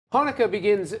Hanukkah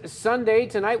begins Sunday.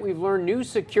 Tonight we've learned new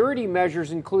security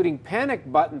measures, including panic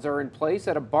buttons, are in place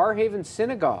at a Barhaven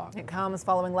synagogue. It comes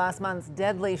following last month's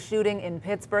deadly shooting in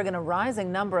Pittsburgh and a rising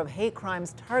number of hate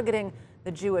crimes targeting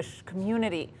the Jewish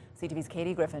community. CTV's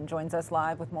Katie Griffin joins us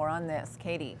live with more on this.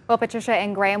 Katie. Well, Patricia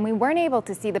and Graham, we weren't able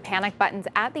to see the panic buttons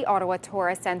at the Ottawa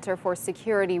Torah Center for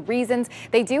security reasons.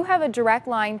 They do have a direct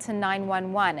line to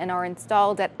 911 and are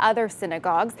installed at other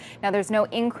synagogues. Now, there's no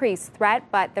increased threat,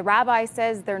 but the rabbi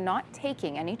says they're not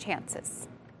taking any chances.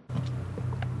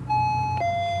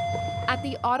 At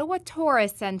the Ottawa Torah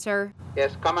Center.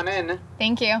 Yes, coming in.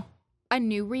 Thank you. A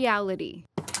new reality.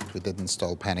 We did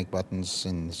install panic buttons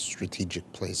in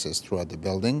strategic places throughout the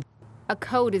building. A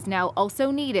code is now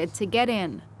also needed to get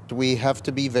in. We have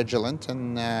to be vigilant,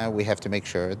 and we have to make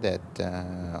sure that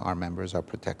our members are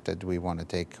protected. We want to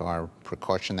take our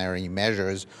precautionary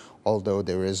measures, although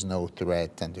there is no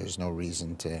threat and there's no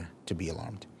reason to be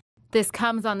alarmed. This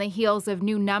comes on the heels of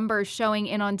new numbers showing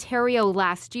in Ontario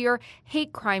last year,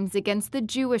 hate crimes against the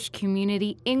Jewish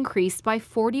community increased by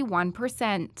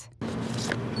 41%.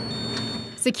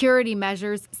 Security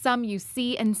measures, some you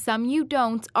see and some you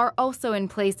don't, are also in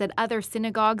place at other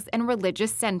synagogues and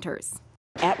religious centers.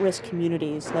 At-risk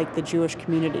communities like the Jewish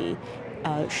community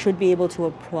should be able to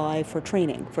apply for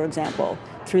training, for example,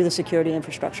 through the security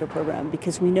infrastructure program,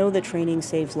 because we know that training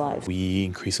saves lives. We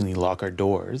increasingly lock our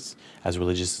doors as a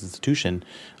religious institution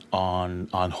on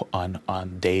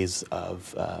days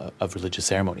of religious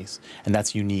ceremonies, and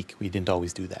that's unique. We didn't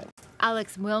always do that.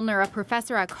 Alex Wilner, a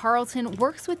professor at Carleton,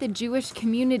 works with the Jewish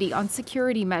community on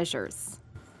security measures.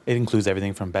 It includes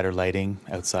everything from better lighting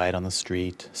outside on the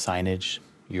street, signage,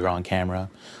 you're on camera,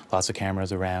 lots of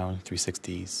cameras around,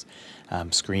 360s,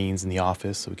 screens in the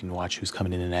office so we can watch who's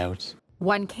coming in and out.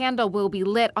 One candle will be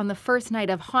lit on the first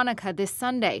night of Hanukkah this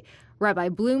Sunday. Rabbi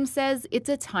Bloom says it's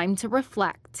a time to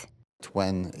reflect.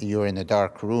 When you're in a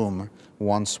dark room,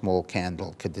 one small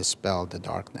candle could dispel the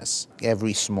darkness.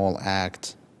 Every small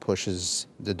act pushes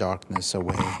the darkness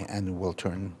away and will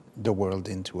turn the world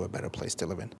into a better place to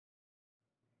live in.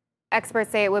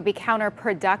 Experts say it would be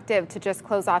counterproductive to just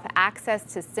close off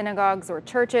access to synagogues or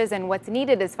churches, and what's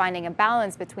needed is finding a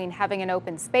balance between having an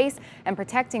open space and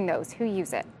protecting those who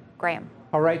use it. Graham.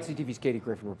 All right, CTV's Katie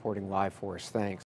Griffin reporting live for us. Thanks.